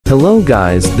Hello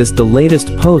guys, this the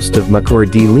latest post of Macoy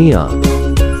de Leon.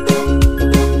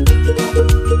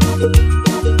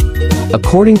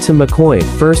 According to Macoy,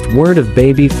 first word of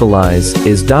baby Felize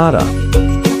is Dada.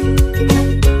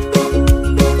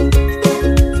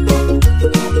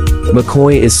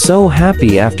 Macoy is so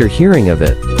happy after hearing of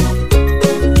it.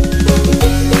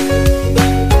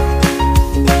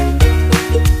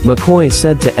 Macoy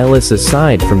said to Ellis,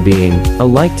 aside from being a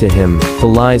like to him,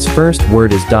 Felize's first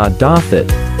word is Dada. Doth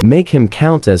it make him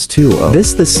count as 2-0?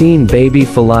 This the scene baby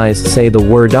Felize say the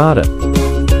word Dada.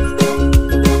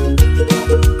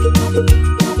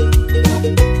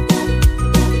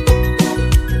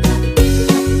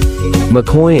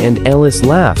 Macoy and Ellis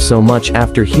laugh so much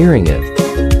after hearing it.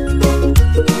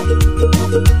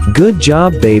 Good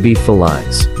job baby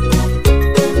Felize.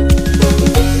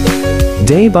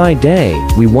 Day by day,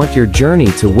 we want your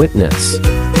journey to witness.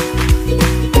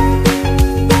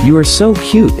 You are so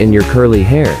cute in your curly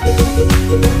hair.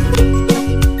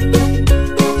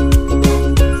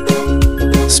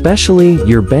 Especially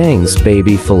your bangs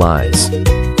baby Felize.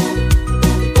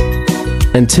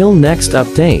 Until next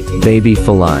update baby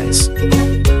Felize.